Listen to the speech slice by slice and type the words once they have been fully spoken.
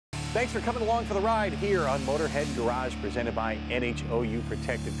Thanks for coming along for the ride here on Motorhead Garage, presented by NHOU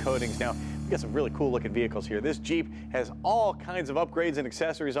Protected Coatings. Now, we've got some really cool looking vehicles here. This Jeep has all kinds of upgrades and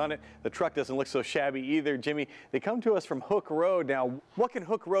accessories on it. The truck doesn't look so shabby either. Jimmy, they come to us from Hooke Road. Now, what can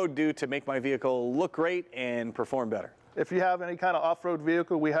Hooke Road do to make my vehicle look great and perform better? If you have any kind of off-road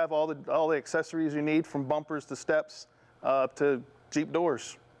vehicle, we have all the accessories you need, from bumpers to steps to Jeep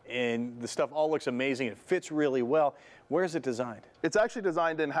doors. And the stuff all looks amazing. It fits really well. Where is it designed? It's actually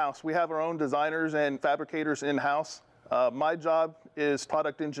designed in-house. We have our own designers and fabricators in-house. My job is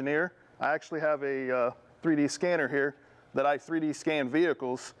product engineer. I actually have a 3D scanner here that I 3D scan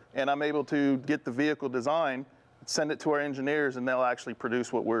vehicles, and I'm able to get the vehicle design, send it to our engineers, and they'll actually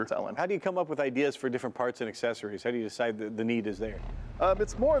produce what we're selling. How do you come up with ideas for different parts and accessories? How do you decide that the need is there?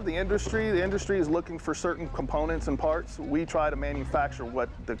 It's more of the industry. The industry is looking for certain components and parts. We try to manufacture what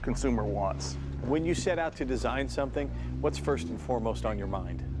the consumer wants. When you set out to design something, what's first and foremost on your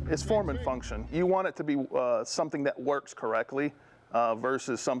mind? It's form and function. You want it to be something that works correctly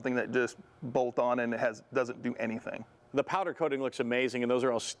versus something that just bolt on and doesn't do anything. The powder coating looks amazing, and those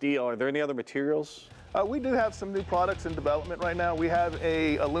are all steel. Are there any other materials? We do have some new products in development right now. We have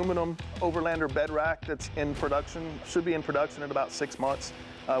a aluminum Overlander bed rack that's in production, should be in production in about 6 months.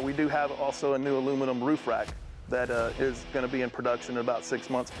 We do have also a new aluminum roof rack that is going to be in production in about 6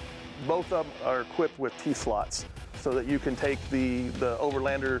 months. Both of them are equipped with T-slots so that you can take the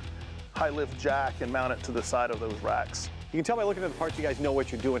Overlander high lift jack and mount it to the side of those racks. You can tell by looking at the parts you guys know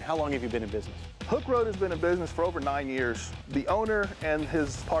what you're doing. How long have you been in business? Hooke Road has been in business for over 9 years. The owner and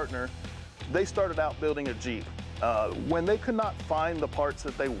his partner, they started out building a Jeep. When they could not find the parts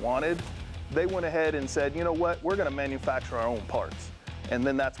that they wanted, they went ahead and said, you know what, we're going to manufacture our own parts. And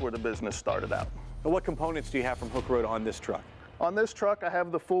then that's where the business started out. And what components do you have from Hooke Road on this truck? On this truck, I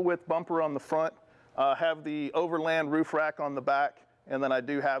have the full width bumper on the front, have the Overland roof rack on the back, and then I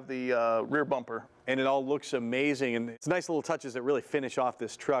do have the rear bumper. And it all looks amazing, and it's nice little touches that really finish off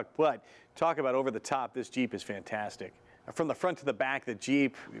this truck. But talk about over the top, this Jeep is fantastic. From the front to the back, the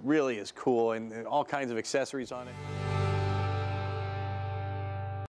Jeep really is cool, and all kinds of accessories on it.